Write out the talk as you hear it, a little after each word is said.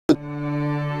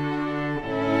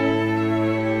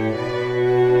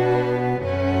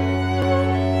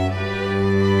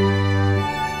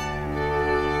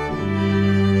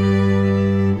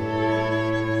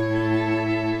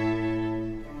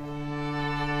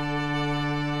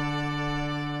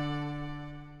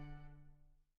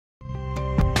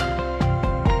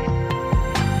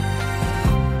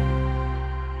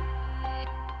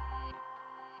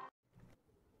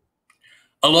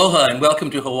Aloha and welcome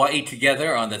to Hawaii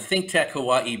Together on the ThinkTech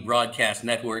Hawaii broadcast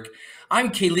network. I'm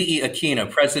Keli'i Akina,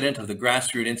 president of the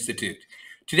Grassroots Institute.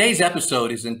 Today's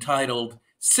episode is entitled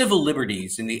Civil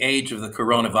Liberties in the Age of the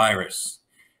Coronavirus.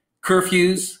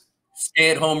 Curfews,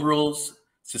 stay-at-home rules,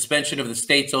 suspension of the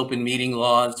state's open meeting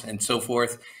laws, and so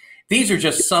forth. These are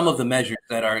just some of the measures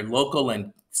that our local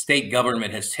and state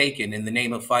government has taken in the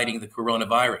name of fighting the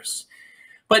coronavirus.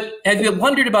 But have you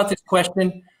wondered about this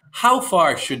question? How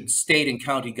far should state and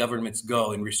county governments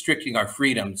go in restricting our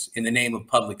freedoms in the name of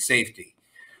public safety?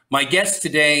 My guest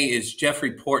today is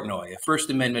Jeffrey Portnoy, a First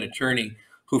Amendment attorney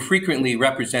who frequently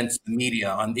represents the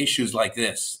media on issues like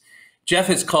this. Jeff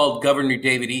has called Governor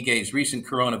David Ige's recent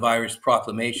coronavirus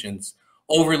proclamations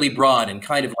overly broad and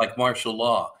kind of like martial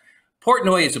law.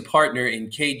 Portnoy is a partner in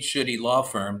Cade Schutte law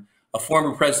firm, a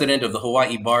former president of the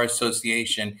Hawaii Bar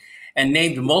Association, and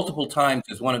named multiple times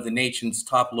as one of the nation's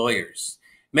top lawyers.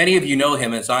 Many of you know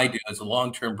him, as I do, as a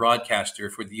long-term broadcaster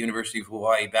for the University of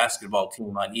Hawaii basketball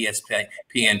team on ESPN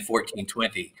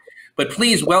 1420. But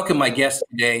please welcome my guest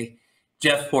today,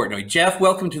 Jeff Portnoy. Jeff,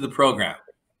 welcome to the program.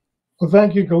 Well,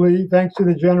 thank you, Keli'i. Thanks for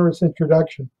the generous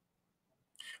introduction.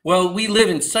 Well, we live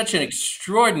in such an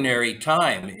extraordinary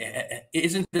time.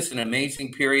 Isn't this an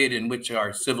amazing period in which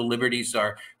our civil liberties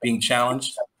are being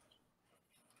challenged?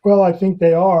 Well, I think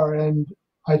they are. And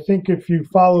I think if you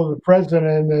follow the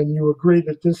president and you agree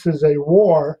that this is a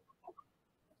war,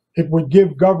 it would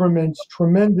give governments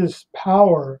tremendous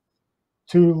power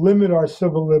to limit our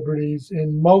civil liberties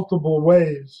in multiple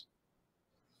ways.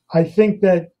 I think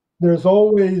that there's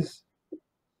always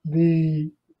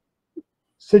the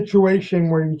situation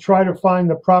where you try to find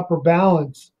the proper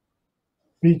balance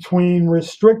between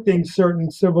restricting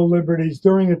certain civil liberties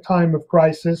during a time of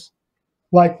crisis,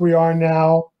 like we are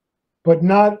now, but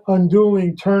not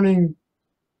unduly turning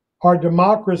our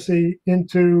democracy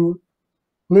into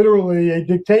literally a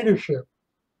dictatorship.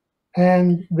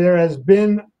 And there has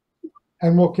been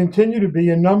and will continue to be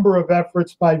a number of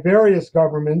efforts by various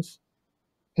governments,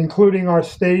 including our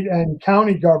state and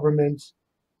county governments,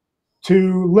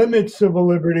 to limit civil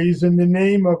liberties in the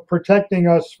name of protecting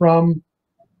us from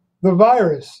the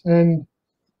virus. And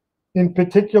in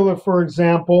particular, for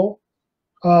example,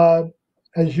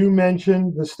 as you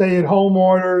mentioned, the stay-at-home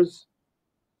orders,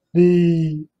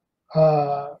 the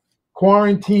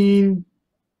quarantine,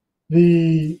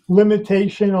 the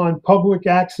limitation on public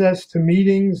access to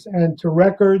meetings and to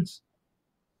records.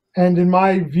 And in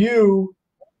my view,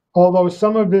 although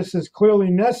some of this is clearly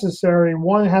necessary,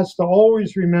 one has to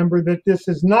always remember that this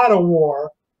is not a war.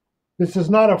 This is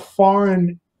not a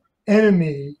foreign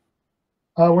enemy.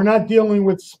 We're not dealing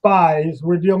with spies.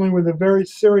 We're dealing with a very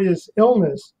serious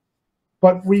illness.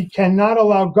 But we cannot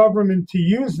allow government to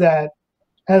use that,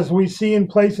 as we see in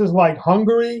places like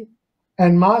Hungary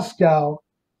and Moscow,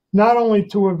 not only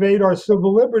to evade our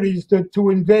civil liberties, but to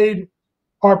invade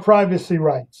our privacy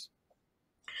rights.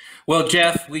 Well,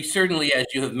 Jeff, we certainly, as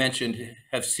you have mentioned,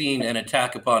 have seen an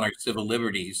attack upon our civil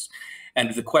liberties.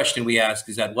 And the question we ask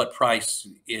is, at what price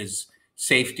is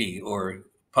safety or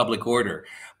public order?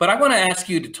 But I want to ask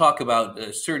you to talk about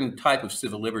a certain type of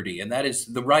civil liberty, and that is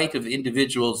the right of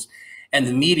individuals and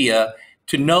the media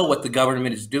to know what the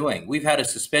government is doing. We've had a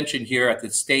suspension here at the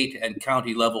state and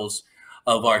county levels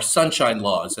of our sunshine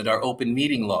laws and our open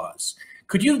meeting laws.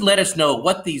 Could you let us know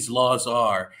what these laws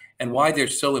are and why they're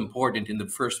so important in the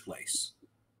first place?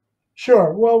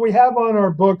 Sure. Well, we have on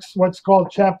our books what's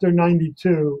called Chapter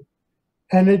 92,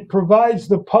 and it provides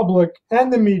the public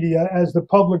and the media as the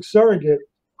public surrogate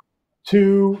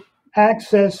to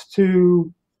access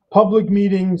to public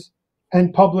meetings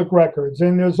and public records.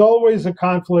 And there's always a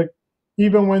conflict,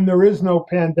 even when there is no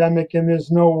pandemic and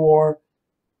there's no war,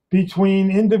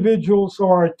 between individuals who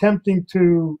are attempting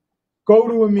to go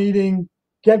to a meeting,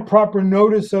 get proper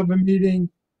notice of a meeting,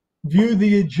 view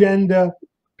the agenda,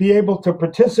 be able to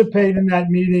participate in that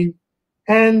meeting,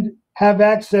 and have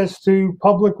access to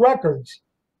public records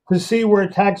to see where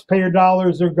taxpayer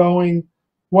dollars are going,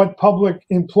 what public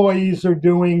employees are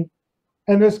doing.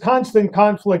 And there's constant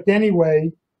conflict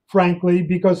anyway, frankly,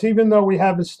 because even though we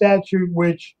have a statute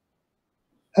which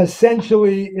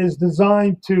essentially is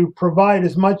designed to provide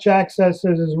as much access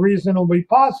as is reasonably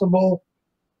possible,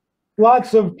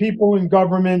 lots of people in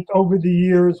government over the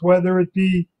years, whether it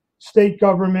be state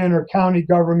government or county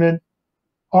government,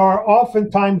 are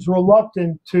oftentimes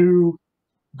reluctant to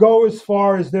go as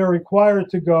far as they're required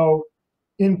to go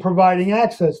in providing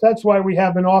access. That's why we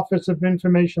have an Office of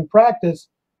Information Practice,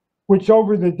 which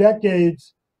over the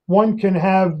decades, one can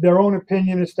have their own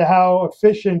opinion as to how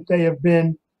efficient they have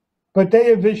been, but they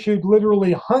have issued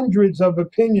literally hundreds of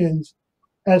opinions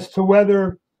as to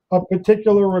whether a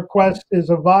particular request is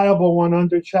a viable one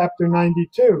under Chapter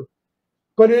 92.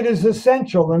 But it is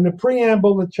essential, and the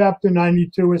preamble of Chapter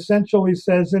 92 essentially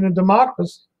says, in a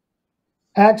democracy,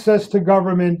 access to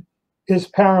government is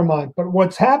paramount. But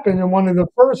what's happened, and one of the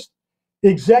first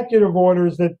executive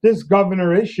orders that this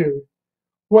governor issued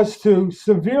was to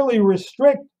severely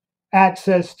restrict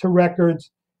access to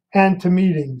records and to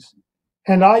meetings.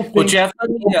 And I think— Well, Jeff, let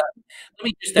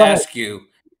me just ask you,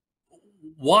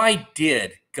 why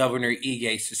did Governor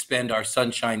Ige suspend our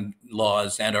sunshine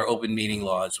laws and our open meeting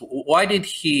laws? Why did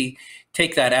he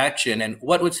take that action, and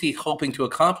what was he hoping to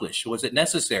accomplish? Was it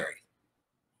necessary?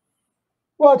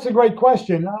 Well, it's a great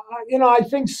question. I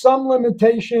think some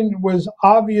limitation was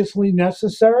obviously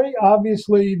necessary.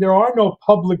 Obviously, there are no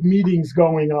public meetings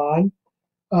going on,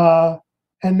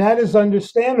 and that is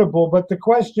understandable. But the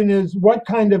question is, what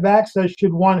kind of access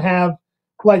should one have,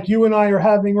 like you and I are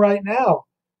having right now,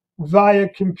 via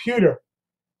computer?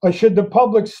 Or should the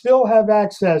public still have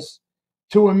access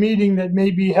to a meeting that may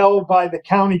be held by the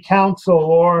county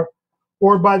council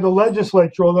or by the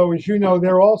legislature? Although, as you know,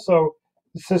 they're also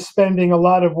suspending a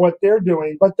lot of what they're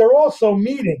doing, but they're also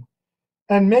meeting.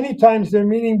 And many times they're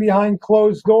meeting behind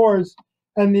closed doors,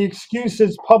 and the excuse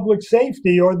is public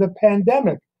safety or the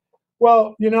pandemic.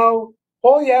 Well,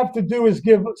 all you have to do is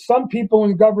give some people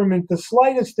in government the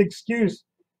slightest excuse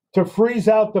to freeze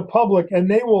out the public, and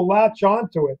they will latch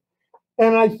onto it.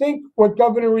 And I think what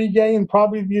Governor Ige and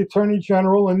probably the Attorney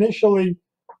General initially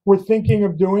were thinking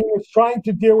of doing was trying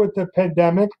to deal with the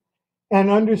pandemic and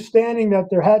understanding that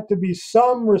there had to be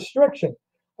some restriction.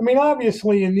 I mean,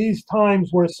 obviously, in these times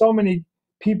where so many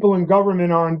people in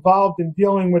government are involved in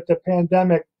dealing with the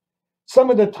pandemic, some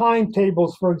of the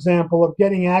timetables, for example, of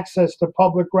getting access to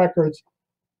public records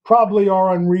probably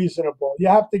are unreasonable. You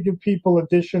have to give people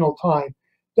additional time.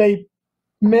 They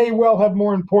may well have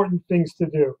more important things to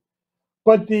do.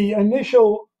 But the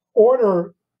initial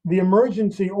order, the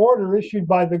emergency order issued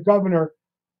by the governor,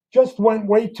 just went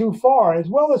way too far, as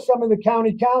well as some of the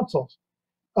county councils.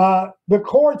 The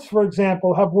courts, for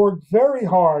example, have worked very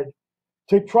hard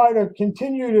to try to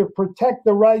continue to protect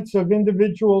the rights of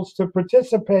individuals to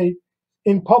participate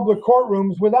in public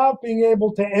courtrooms without being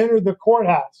able to enter the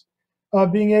courthouse,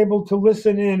 being able to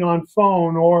listen in on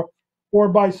phone or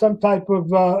by some type of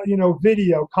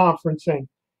video conferencing.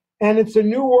 And it's a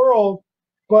new world,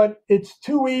 but it's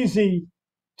too easy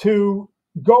to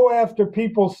go after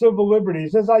people's civil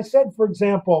liberties. As I said, for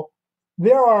example,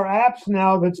 there are apps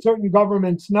now that certain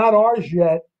governments, not ours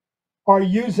yet, are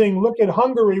using. Look at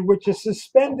Hungary, which has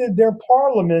suspended their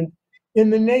parliament in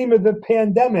the name of the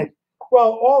pandemic.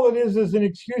 Well, all it is an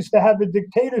excuse to have a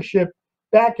dictatorship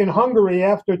back in Hungary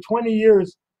after 20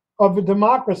 years of a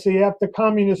democracy after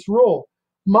communist rule.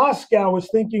 Moscow was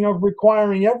thinking of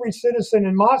requiring every citizen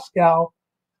in Moscow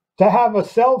to have a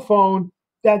cell phone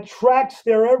that tracks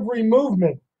their every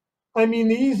movement. I mean,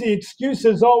 the easy excuse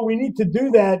is, oh, we need to do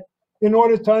that in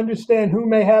order to understand who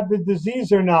may have the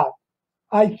disease or not.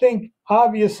 I think,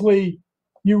 obviously,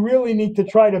 you really need to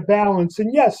try to balance.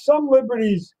 And yes, some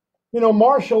liberties,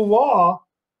 martial law,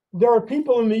 there are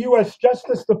people in the U.S.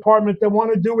 Justice Department that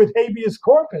want to do with habeas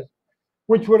corpus,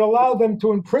 which would allow them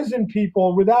to imprison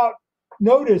people without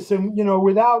notice and,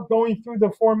 without going through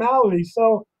the formalities.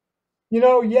 So,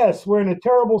 yes, we're in a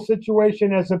terrible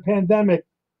situation as a pandemic,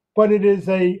 but it is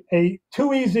a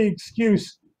too easy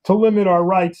excuse to limit our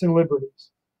rights and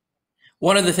liberties.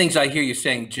 One of the things I hear you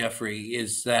saying, Jeffrey,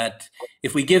 is that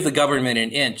if we give the government an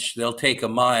inch, they'll take a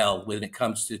mile when it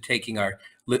comes to taking our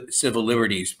civil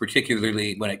liberties,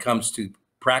 particularly when it comes to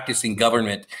practicing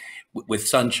government with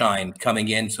sunshine coming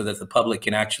in so that the public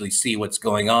can actually see what's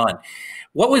going on.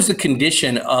 What was the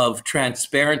condition of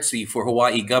transparency for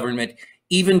Hawaii government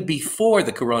even before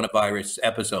the coronavirus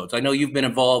episodes? I know you've been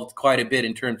involved quite a bit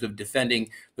in terms of defending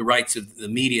the rights of the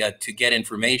media to get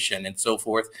information and so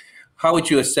forth. How would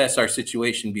you assess our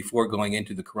situation before going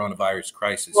into the coronavirus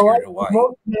crisis here in Hawaii?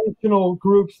 Most national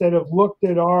groups that have looked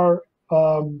at our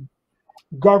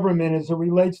government as it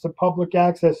relates to public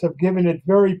access have given it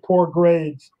very poor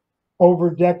grades over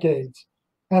decades.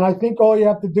 And I think all you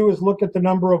have to do is look at the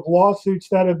number of lawsuits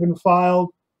that have been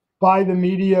filed by the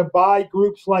media, by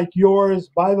groups like yours,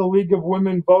 by the League of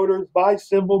Women Voters, by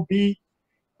Civil Beat,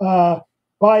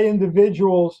 by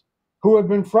individuals who have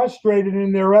been frustrated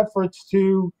in their efforts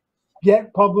to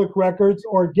get public records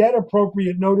or get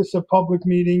appropriate notice of public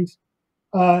meetings.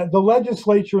 The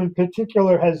legislature in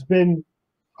particular has been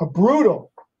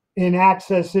brutal in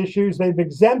access issues. They've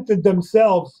exempted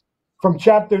themselves from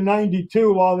Chapter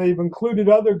 92 while they've included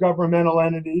other governmental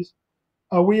entities.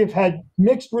 We have had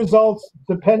mixed results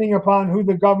depending upon who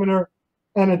the governor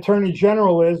and attorney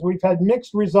general is. We've had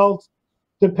mixed results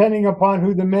depending upon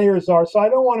who the mayors are. So I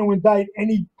don't want to indict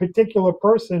any particular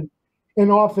person in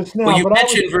office now. Well,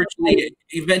 but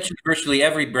you've mentioned virtually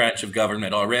every branch of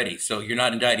government already, so you're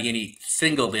not indicting any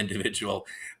single individual,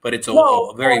 but it's a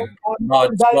very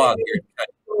broad swath here.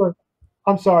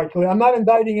 I'm sorry, Keli'i. I'm not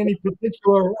indicting any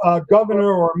particular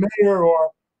governor or mayor or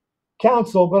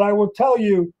council, but I will tell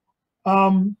you,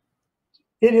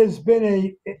 it has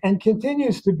been and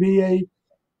continues to be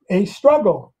a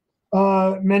struggle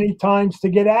many times to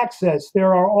get access.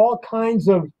 There are all kinds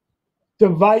of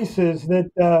devices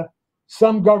that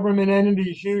some government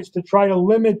entities use to try to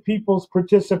limit people's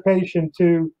participation,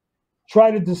 to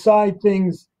try to decide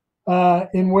things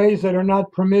in ways that are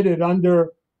not permitted under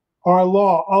our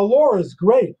law. Our law is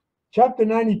great. Chapter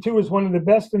 92 is one of the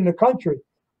best in the country,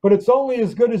 but it's only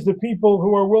as good as the people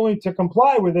who are willing to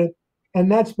comply with it,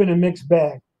 and that's been a mixed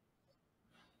bag.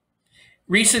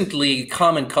 Recently,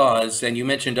 Common Cause, and you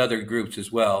mentioned other groups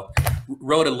as well,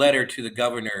 wrote a letter to the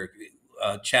governor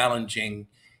challenging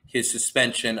his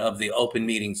suspension of the open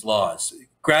meetings laws.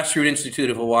 Grassroots Institute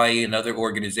of Hawaii and other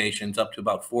organizations, up to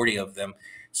about 40 of them,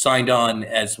 signed on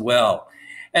as well.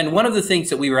 And one of the things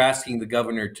that we were asking the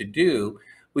governor to do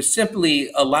was simply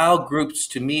allow groups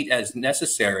to meet as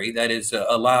necessary, that is,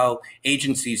 allow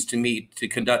agencies to meet to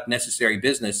conduct necessary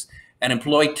business and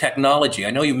employ technology.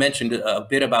 I know you mentioned a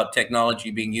bit about technology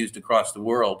being used across the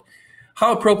world.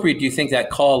 How appropriate do you think that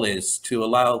call is to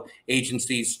allow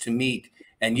agencies to meet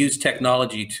and use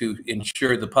technology to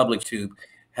ensure the public to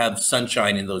have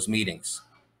sunshine in those meetings?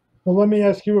 Well, let me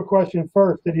ask you a question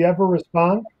first. Did he ever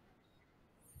respond?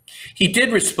 He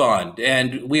did respond,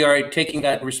 and we are taking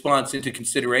that response into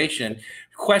consideration.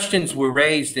 Questions were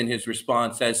raised in his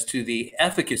response as to the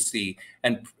efficacy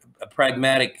and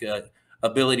pragmatic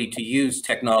ability to use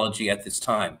technology at this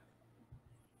time.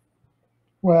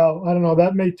 Well, I don't know.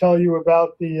 That may tell you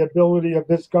about the ability of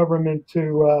this government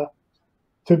to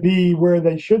be where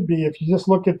they should be. If you just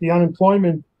look at the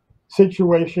unemployment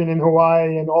situation in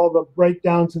Hawaii and all the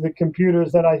breakdowns of the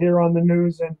computers that I hear on the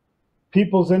news and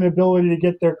people's inability to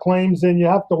get their claims in, you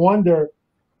have to wonder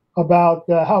about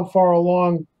how far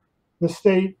along the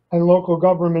state and local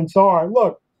governments are.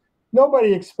 Look,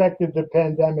 nobody expected the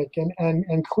pandemic,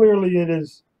 and clearly it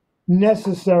is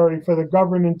necessary for the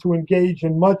government to engage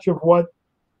in much of what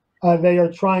they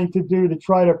are trying to do to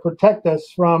try to protect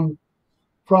us from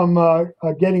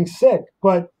getting sick.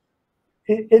 But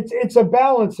it's a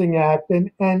balancing act,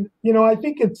 and you know, I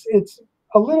think it's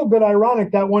a little bit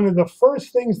ironic that one of the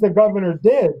first things the governor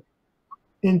did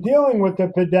in dealing with the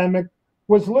pandemic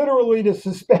was literally to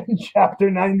suspend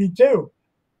Chapter 92.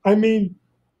 I mean,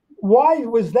 why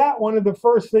was that one of the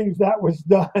first things that was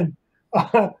done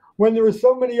when there were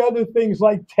so many other things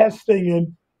like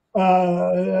testing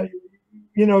and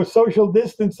you know, social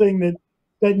distancing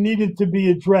that needed to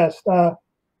be addressed? Look,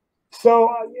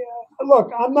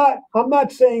 I'm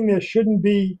not saying there shouldn't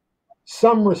be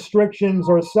some restrictions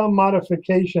or some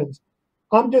modifications.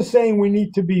 I'm just saying we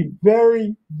need to be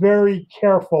very, very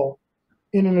careful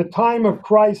in a time of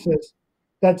crisis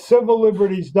that civil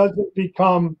liberties doesn't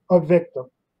become a victim.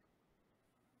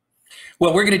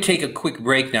 Well, we're going to take a quick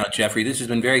break now, Jeffrey. This has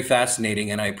been very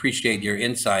fascinating, and I appreciate your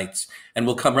insights. And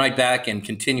we'll come right back and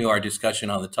continue our discussion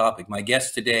on the topic. My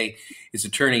guest today is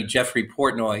attorney Jeffrey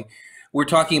Portnoy. We're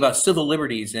talking about civil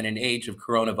liberties in an age of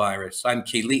coronavirus. I'm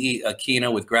Keli'i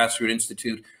Akina with Grassroots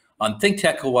Institute on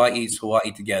ThinkTech Hawaii's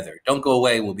Hawaii Together. Don't go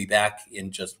away. We'll be back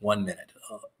in just 1 minute.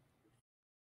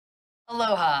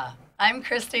 Aloha. I'm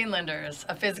Christine Linders,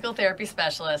 a physical therapy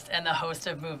specialist and the host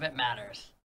of Movement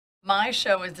Matters. My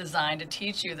show is designed to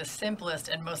teach you the simplest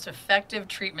and most effective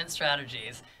treatment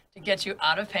strategies to get you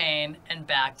out of pain and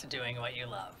back to doing what you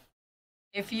love.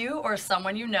 If you or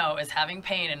someone you know is having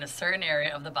pain in a certain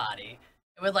area of the body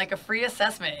and would like a free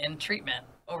assessment in treatment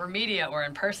over media or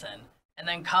in person, and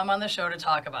then come on the show to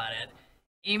talk about it,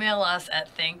 email us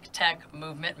at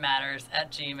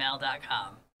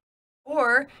thinktechmovementmatters@gmail.com.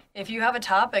 Or if you have a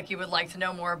topic you would like to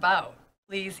know more about,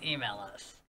 please email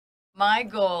us. My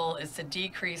goal is to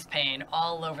decrease pain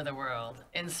all over the world,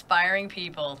 inspiring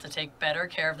people to take better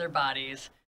care of their bodies,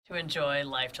 to enjoy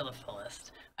life to the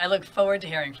fullest. I look forward to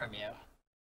hearing from you.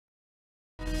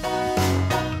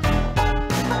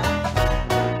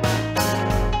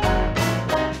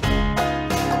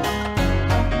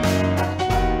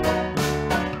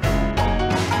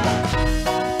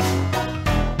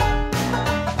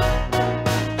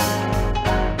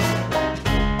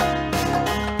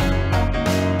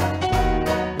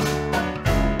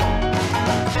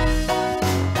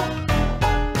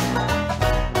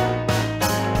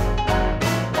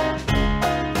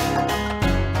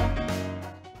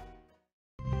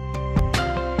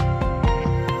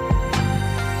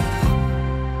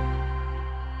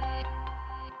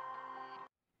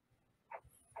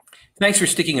 Thanks for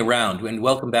sticking around, and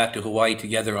welcome back to Hawaii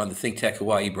Together on the ThinkTech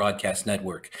Hawaii broadcast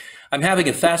network. I'm having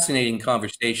a fascinating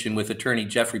conversation with attorney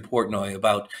Jeffrey Portnoy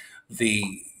about the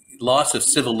loss of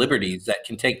civil liberties that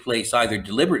can take place either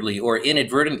deliberately or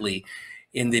inadvertently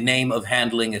in the name of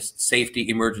handling a safety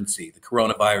emergency, the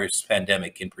coronavirus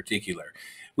pandemic in particular.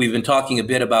 We've been talking a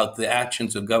bit about the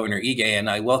actions of Governor Ige, and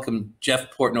I welcome Jeff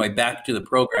Portnoy back to the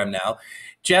program now.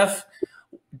 Jeff,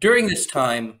 during this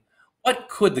time, what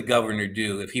could the governor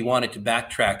do if he wanted to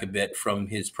backtrack a bit from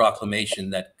his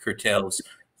proclamation that curtails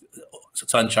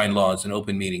sunshine laws and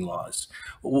open meeting laws?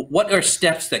 What are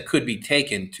steps that could be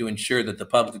taken to ensure that the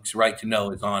public's right to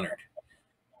know is honored?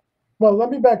 Well,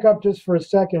 let me back up just for a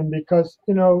second because,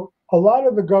 a lot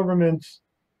of the governments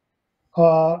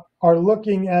are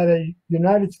looking at a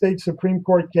United States Supreme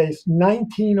Court case,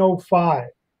 1905,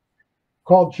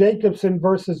 called Jacobson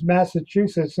versus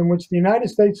Massachusetts, in which the United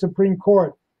States Supreme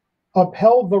Court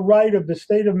upheld the right of the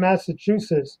state of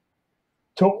Massachusetts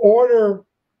to order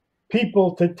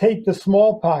people to take the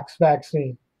smallpox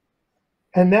vaccine.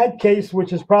 And that case,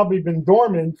 which has probably been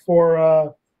dormant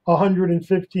for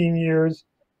 115 years,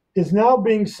 is now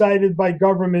being cited by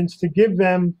governments to give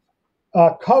them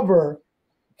cover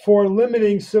for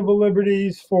limiting civil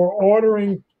liberties, for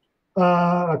ordering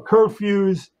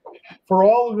curfews, for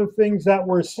all of the things that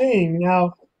we're seeing.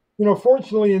 Now,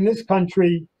 fortunately in this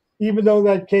country, even though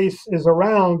that case is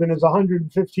around and is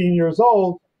 115 years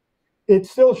old, it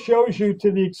still shows you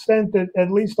to the extent that at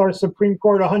least our Supreme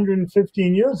Court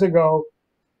 115 years ago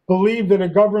believed that a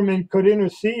government could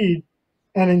intercede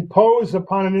and impose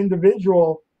upon an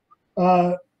individual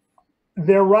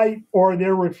their right or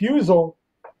their refusal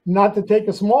not to take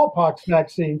a smallpox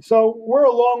vaccine. So we're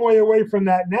a long way away from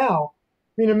that now.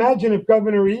 I mean, imagine if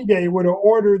Governor Ige would have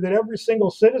ordered that every single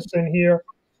citizen here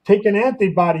take an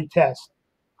antibody test.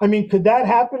 I mean, could that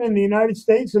happen in the United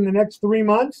States in the next 3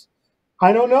 months?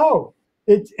 I don't know.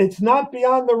 It's not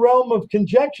beyond the realm of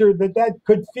conjecture that that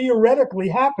could theoretically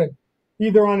happen,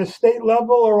 either on a state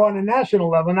level or on a national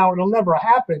level. Now, it'll never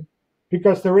happen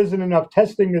because there isn't enough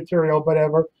testing material,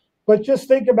 whatever. But just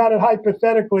think about it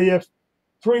hypothetically. If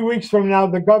 3 weeks from now,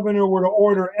 the governor were to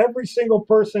order every single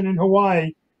person in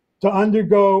Hawaii to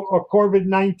undergo a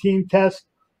COVID-19 test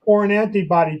or an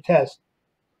antibody test,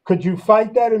 could you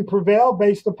fight that and prevail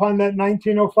based upon that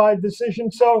 1905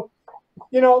 decision? So,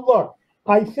 look,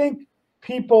 I think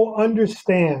people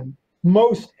understand,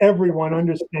 most everyone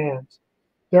understands,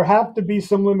 there have to be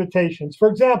some limitations. For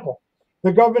example,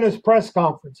 the governor's press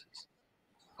conferences.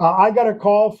 I got a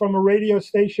call from a radio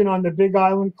station on the Big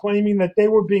Island claiming that they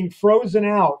were being frozen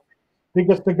out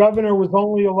because the governor was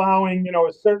only allowing,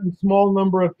 a certain small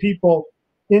number of people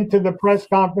into the press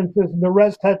conferences, and the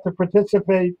rest had to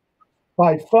participate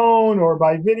by phone or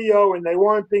by video, and they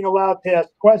weren't being allowed to ask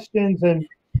questions. And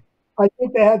I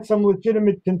think they had some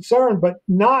legitimate concern, but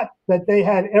not that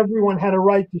everyone had a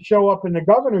right to show up in the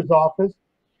governor's office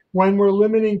when we're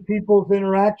limiting people's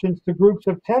interactions to groups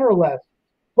of 10 or less.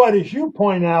 But as you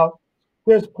point out,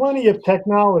 there's plenty of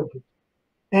technology.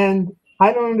 And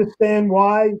I don't understand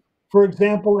why, for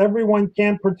example, everyone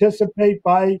can't participate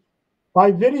by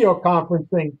video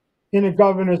conferencing in a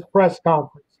governor's press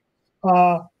conference.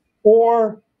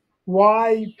 Or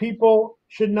why people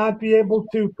should not be able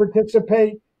to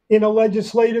participate in a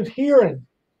legislative hearing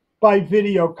by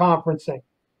video conferencing.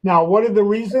 Now, what are the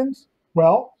reasons?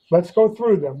 Well, let's go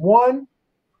through them. One,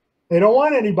 they don't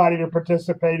want anybody to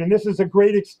participate, and this is a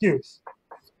great excuse.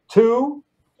 Two,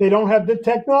 they don't have the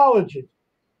technology.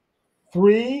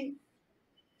 Three,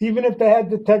 even if they had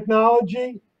the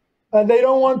technology, they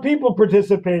don't want people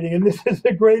participating, and this is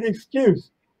a great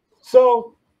excuse.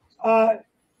 So,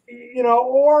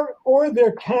 or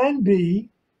there can be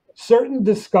certain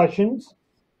discussions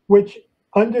which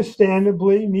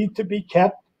understandably need to be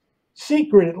kept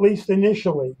secret, at least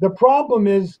initially. The problem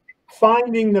is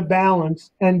finding the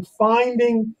balance and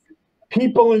finding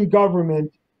people in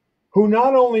government who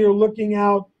not only are looking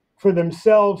out for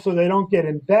themselves so they don't get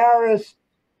embarrassed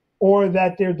or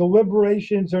that their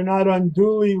deliberations are not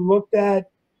unduly looked at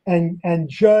and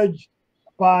judged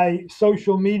by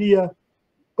social media,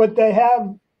 but they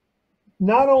have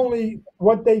not only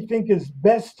what they think is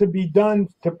best to be done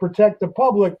to protect the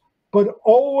public, but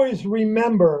always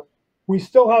remember we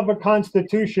still have a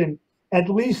constitution,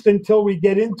 at least until we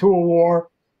get into a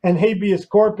war and habeas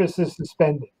corpus is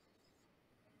suspended.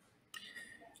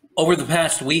 Over the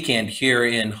past weekend here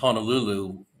in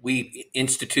Honolulu, we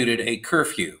instituted a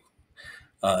curfew.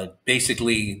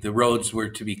 Basically, the roads were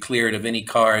to be cleared of any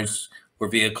cars or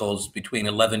vehicles between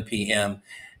 11 p.m.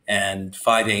 and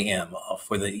 5 a.m.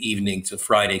 For the evenings of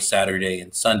Friday, Saturday,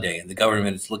 and Sunday. And the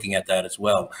government is looking at that as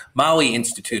well. Maui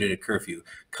instituted a curfew.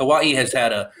 Kauai has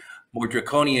had a more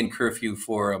draconian curfew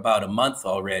for about a month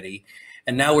already.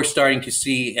 And now we're starting to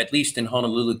see, at least in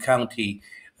Honolulu County,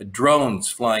 drones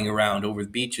flying around over the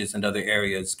beaches and other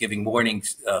areas, giving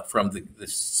warnings from the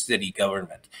city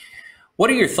government. What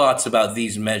are your thoughts about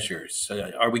these measures?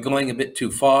 Are we going a bit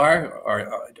too far?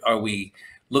 Or are we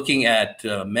looking at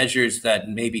measures that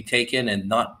may be taken and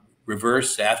not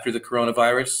reverse after the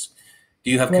coronavirus?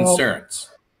 Do you have concerns?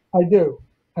 I do.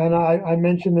 And I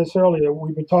mentioned this earlier.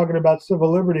 We've been talking about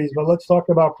civil liberties, but let's talk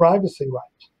about privacy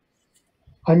rights.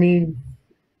 I mean,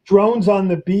 drones on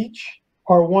the beach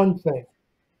are one thing.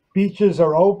 Beaches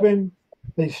are open.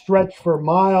 They stretch for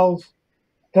miles.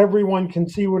 Everyone can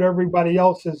see what everybody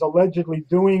else is allegedly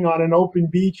doing on an open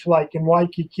beach like in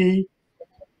Waikiki.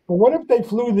 But what if they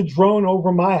flew the drone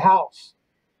over my house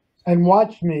and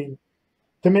watched me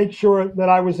to make sure that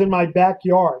I was in my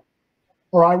backyard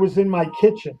or I was in my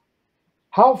kitchen?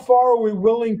 How far are we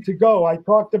willing to go? I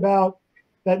talked about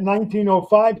that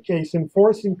 1905 case and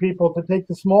forcing people to take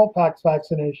the smallpox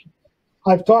vaccination.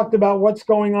 I've talked about what's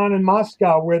going on in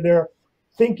Moscow, where they're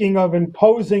thinking of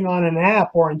imposing on an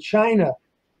app, or in China,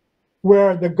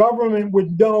 where the government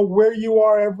would know where you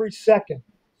are every second.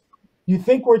 You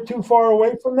think we're too far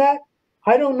away from that?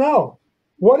 I don't know.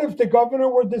 What if the governor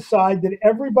would decide that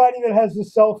everybody that has a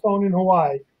cell phone in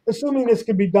Hawaii, assuming this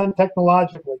could be done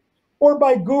technologically, or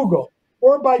by Google,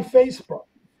 or by Facebook,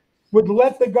 would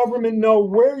let the government know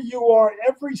where you are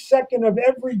every second of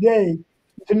every day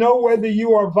to know whether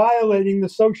you are violating the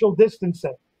social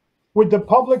distancing? Would the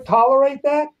public tolerate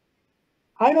that?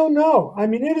 I don't know. I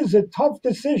mean, it is a tough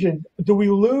decision. Do we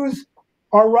lose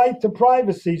our right to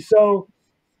privacy? So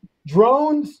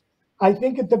drones, I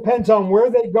think it depends on where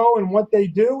they go and what they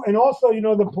do. And also, you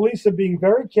know, the police are being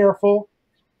very careful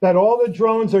that all the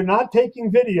drones are not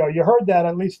taking video. You heard that,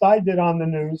 at least I did on the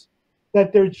news,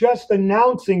 that they're just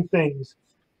announcing things.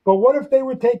 But what if they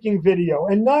were taking video,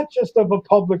 and not just of a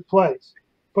public place,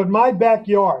 but my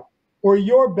backyard or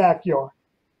your backyard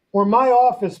or my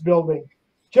office building,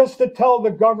 just to tell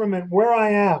the government where I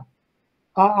am?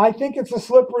 I think it's a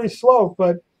slippery slope,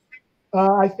 but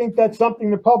I think that's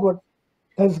something the public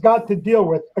has got to deal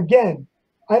with. Again,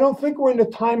 I don't think we're in a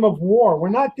time of war. We're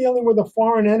not dealing with a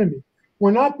foreign enemy.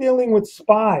 We're not dealing with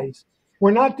spies.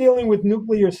 We're not dealing with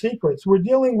nuclear secrets. We're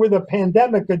dealing with a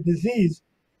pandemic, a disease.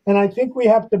 And I think we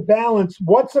have to balance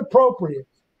what's appropriate.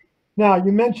 Now,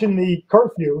 you mentioned the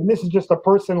curfew, and this is just a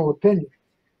personal opinion.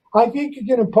 I think you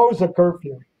can impose a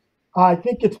curfew. I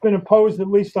think it's been imposed, at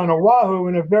least on Oahu,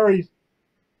 in a very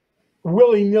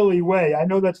willy-nilly way. I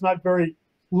know that's not very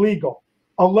legal.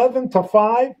 11 to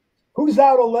 5? Who's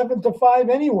out 11 to 5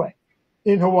 anyway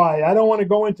in Hawaii? I don't want to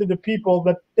go into the people,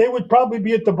 but they would probably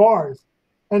be at the bars,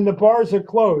 and the bars are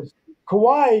closed.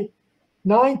 Kauai,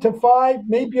 9 to 5,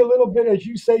 maybe a little bit, as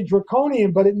you say,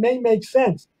 draconian, but it may make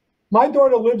sense. My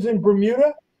daughter lives in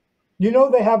Bermuda. You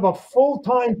know, they have a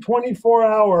full-time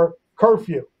 24-hour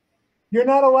curfew. You're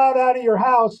not allowed out of your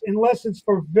house unless it's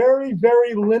for very,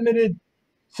 very limited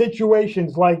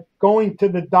situations, like going to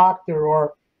the doctor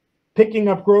or picking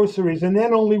up groceries, and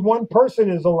then only one person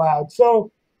is allowed.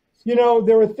 So, you know,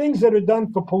 there are things that are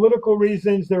done for political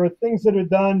reasons. There are things that are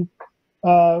done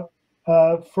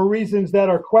for reasons that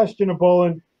are questionable.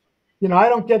 And, you know, I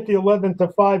don't get the 11 to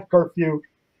 5 curfew.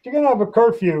 If you're going to have a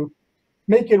curfew,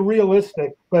 make it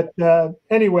realistic. But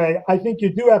anyway, I think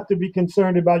you do have to be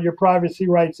concerned about your privacy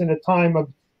rights in a time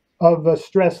of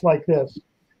stress like this.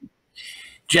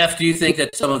 Jeff, do you think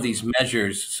that some of these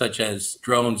measures, such as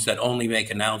drones that only make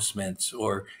announcements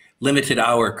or limited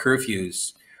hour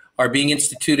curfews, are being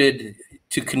instituted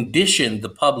to condition the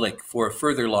public for a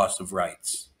further loss of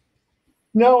rights?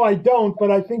 No, I don't. But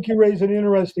I think you raise an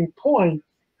interesting point,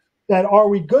 that are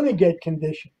we going to get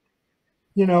conditioned?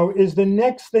 You know, is the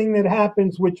next thing that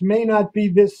happens, which may not be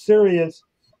this serious,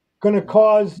 going to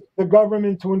cause the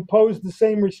government to impose the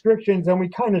same restrictions? And we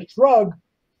kind of shrug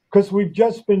because we've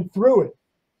just been through it.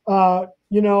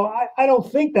 You know, I don't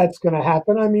think that's going to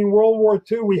happen. I mean, World War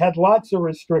II, we had lots of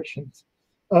restrictions.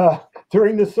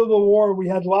 During the Civil War, we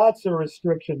had lots of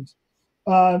restrictions.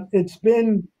 It's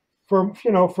been, for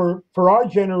our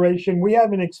generation, we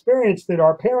haven't experienced it.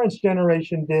 Our parents'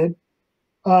 generation did.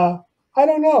 I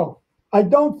don't know. I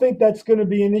don't think that's going to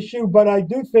be an issue, but I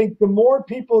do think the more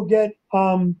people get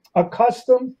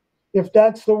accustomed, if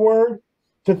that's the word,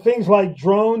 to things like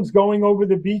drones going over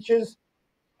the beaches,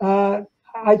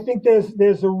 I think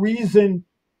there's a reason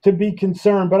to be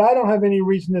concerned. But I don't have any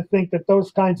reason to think that those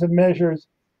kinds of measures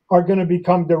are going to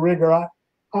become de rigueur.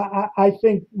 I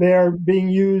think they're being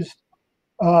used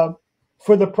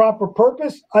for the proper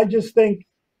purpose. I just think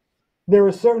there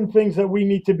are certain things that we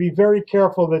need to be very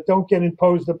careful that don't get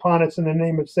imposed upon us in the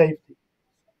name of safety.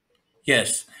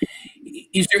 Yes.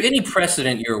 Is there any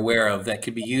precedent you're aware of that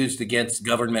could be used against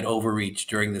government overreach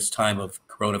during this time of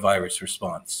coronavirus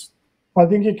response? I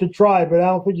think you could try, but I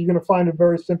don't think you're going to find a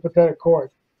very sympathetic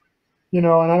court. And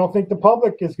I don't think the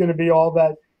public is going to be all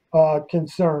that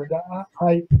concerned.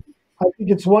 I think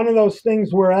it's one of those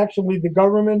things where actually the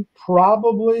government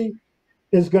probably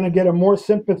is going to get a more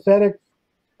sympathetic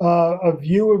a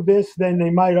view of this than they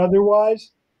might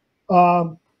otherwise.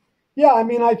 Yeah, I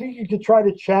mean, I think you could try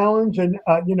to challenge an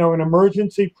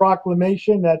emergency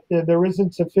proclamation that there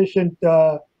isn't sufficient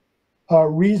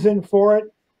reason for it.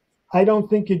 I don't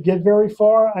think you'd get very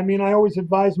far. I mean, I always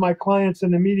advise my clients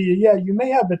in the media, yeah, you may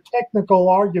have a technical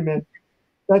argument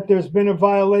that there's been a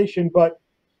violation, but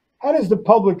how does the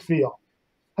public feel?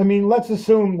 I mean, let's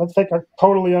take a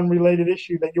totally unrelated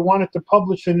issue that you wanted to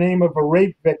publish the name of a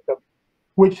rape victim,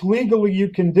 which legally you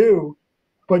can do,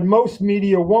 but most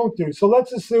media won't do. So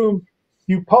let's assume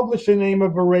you publish the name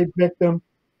of a rape victim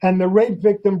and the rape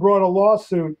victim brought a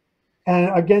lawsuit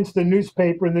against the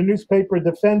newspaper and the newspaper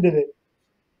defended it.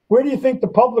 Where do you think the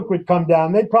public would come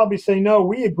down? They'd probably say, no,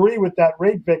 we agree with that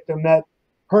rape victim that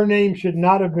her name should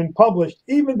not have been published,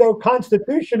 even though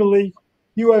constitutionally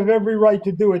you have every right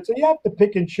to do it. So you have to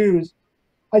pick and choose.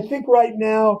 I think right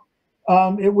now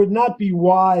it would not be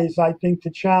wise, I think, to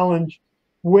challenge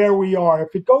where we are.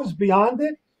 If it goes beyond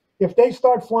it, if they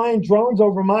start flying drones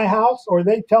over my house or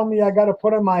they tell me I got to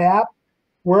put on my app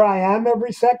where I am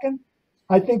every second,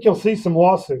 I think you'll see some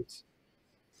lawsuits.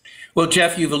 Well,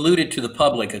 Jeff, you've alluded to the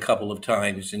public a couple of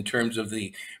times in terms of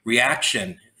the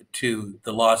reaction to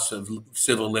the loss of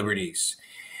civil liberties.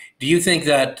 Do you think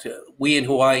that we in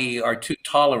Hawaii are too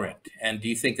tolerant? And do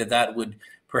you think that that would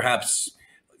perhaps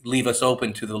leave us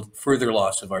open to the further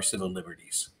loss of our civil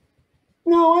liberties?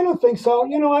 No, I don't think so.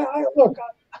 Look,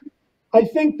 I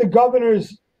think the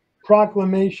governor's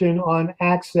proclamation on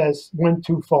access went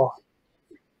too far.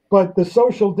 But the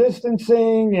social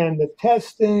distancing and the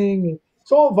testing,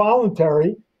 it's all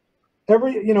voluntary.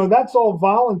 That's all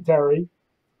voluntary.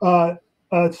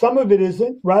 Some of it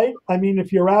isn't, right? I mean,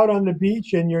 if you're out on the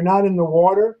beach and you're not in the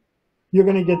water, you're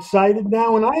going to get cited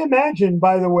now. And I imagine,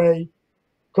 by the way,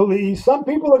 Keli'i, some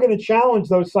people are going to challenge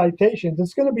those citations.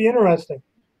 It's going to be interesting.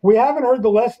 We haven't heard the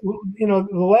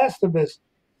last of this.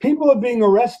 People are being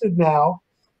arrested now,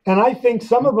 and I think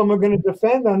some of them are going to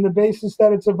defend on the basis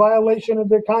that it's a violation of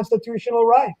their constitutional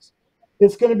rights.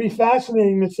 It's going to be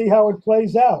fascinating to see how it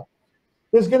plays out.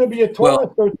 There's going to be a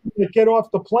tourist that get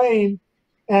off the plane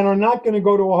and are not going to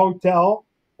go to a hotel,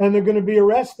 and they're going to be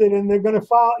arrested, and they're going to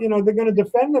file, they're going to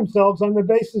defend themselves on the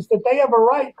basis that they have a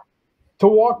right to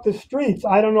walk the streets.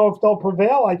 I don't know if they'll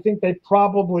prevail. I think they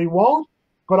probably won't,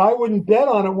 but I wouldn't bet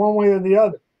on it one way or the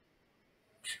other.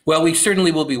 Well, we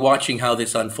certainly will be watching how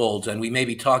this unfolds, and we may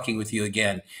be talking with you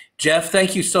again. Jeff,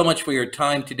 thank you so much for your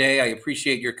time today. I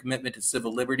appreciate your commitment to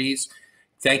civil liberties.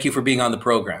 Thank you for being on the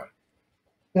program.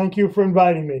 Thank you for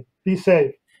inviting me. Be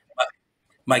safe.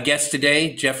 My guest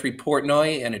today, Jeffrey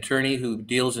Portnoy, an attorney who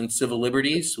deals in civil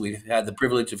liberties. We've had the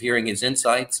privilege of hearing his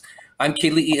insights. I'm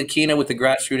Keli'i Akina with the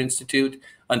Grassroots Institute.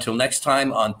 Until next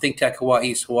time on ThinkTech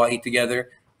Hawaii's Hawaii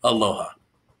Together, aloha.